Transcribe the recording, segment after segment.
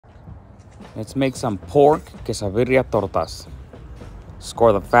Let's make some pork quesobirria tortas.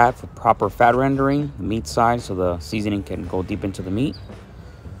 Score the fat for proper fat rendering, the meat side so the seasoning can go deep into the meat.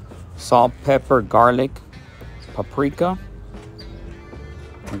 Salt, pepper, garlic, paprika.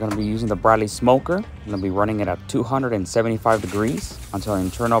 We're going to be using the Bradley smoker. I'm going to be running it at 275 degrees until an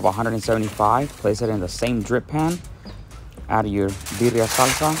internal of 175. Place it in the same drip pan. Add your birria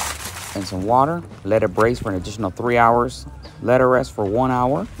salsa and some water. Let it braise for an additional 3 hours. Let it rest for 1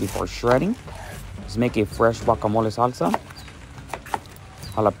 hour before shredding. Let's make a fresh guacamole salsa.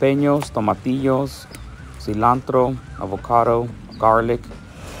 Jalapeños, tomatillos, cilantro, avocado, garlic,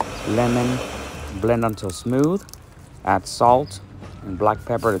 lemon. Blend until smooth. Add salt and black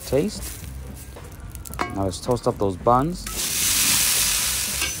pepper to taste. Now let's toast up those buns.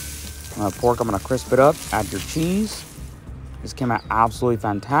 Pork, I'm gonna crisp it up. Add your cheese. This came out absolutely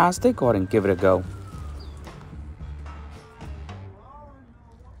fantastic. Go ahead and give it a go.